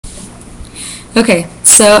Okay,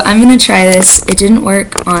 so I'm going to try this. It didn't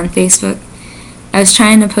work on Facebook. I was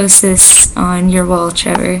trying to post this on your wall,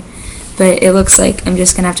 Trevor, but it looks like I'm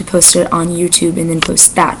just going to have to post it on YouTube and then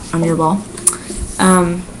post that on your wall.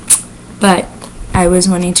 But I was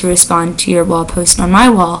wanting to respond to your wall post on my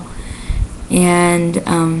wall, and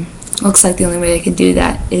looks like the only way I could do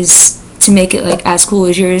that is to make it like as cool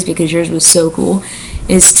as yours, because yours was so cool,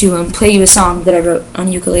 is to play you a song that I wrote on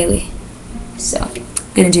ukulele. So I'm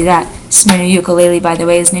gonna do that. This is my new ukulele, by the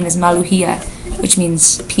way. His name is Maluhia, which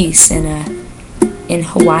means peace in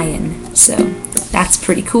Hawaiian. So that's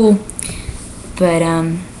pretty cool. But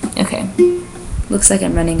okay, looks like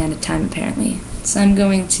I'm running out of time apparently. So I'm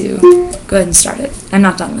going to go ahead and start it. I'm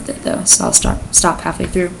not done with it though, so I'll stop halfway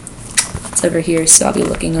through. It's over here, so I'll be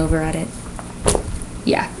looking over at it.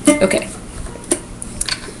 Yeah, okay.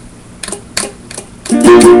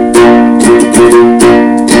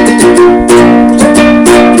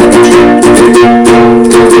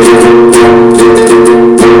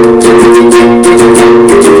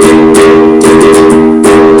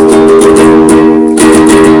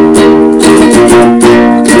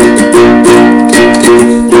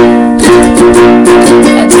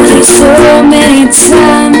 So many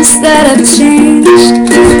times that I've changed,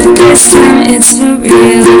 this time it's for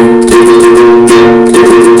real.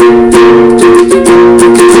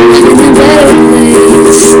 I'm in a better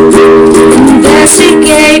place,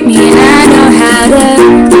 investigate me, I know how to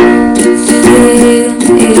feel.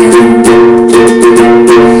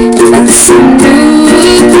 Found some new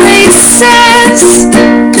places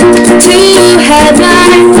to hide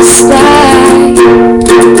my spy.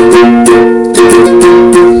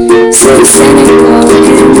 So cynical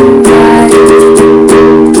and right,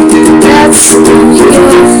 that's when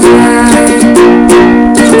you'll find.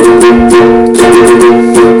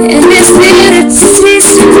 And this bitter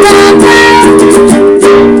taste in my mouth,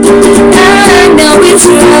 I know it's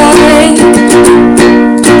right.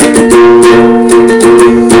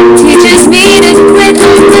 Teaches me to quit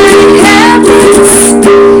on my habits.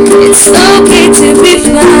 It's okay to be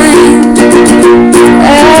blind.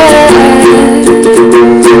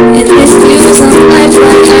 And this feels on life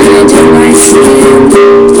like under my skin.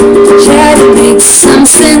 Try to make some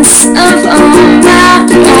sense of all my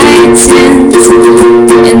writings.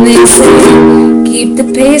 And they say, keep the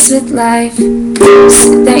pace with life,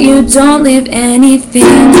 so that you don't leave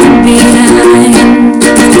anything behind.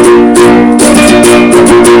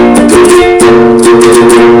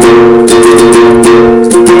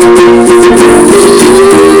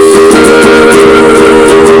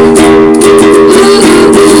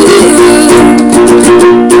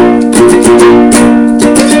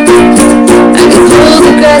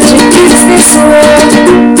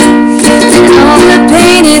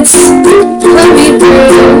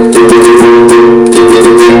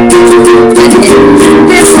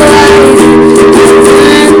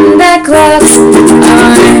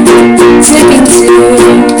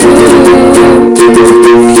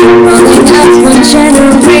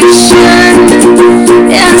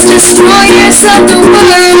 Of the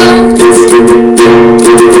world,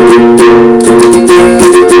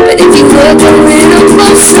 but if you look a little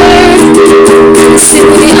closer, you see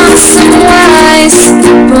we are some wise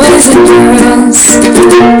boys and girls.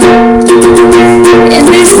 And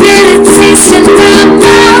there's bitter taste in my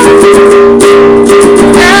mouth,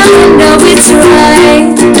 I know it's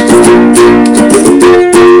right.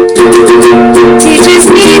 Teaches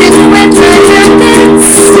me to quit my habits.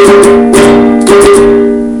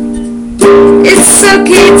 It's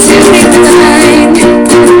okay to be blind.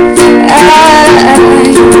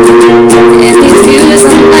 And these views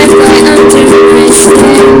on life lie under my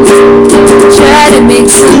skin. Try to make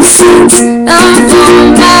some sense of all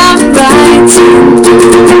my writings.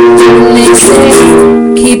 And they say,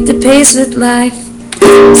 keep the pace with life,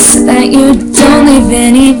 so that you don't leave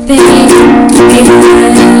anything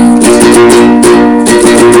behind.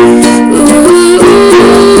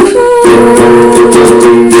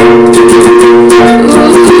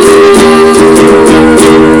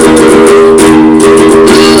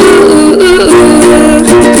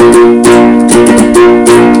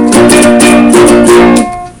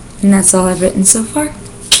 And that's all I've written so far.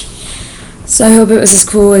 So I hope it was as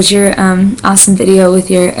cool as your awesome video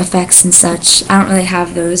with your effects and such. I don't really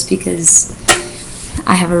have those because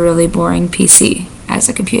I have a really boring PC as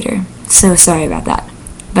a computer. So sorry about that.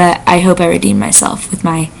 But I hope I redeemed myself with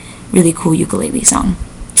my really cool ukulele song.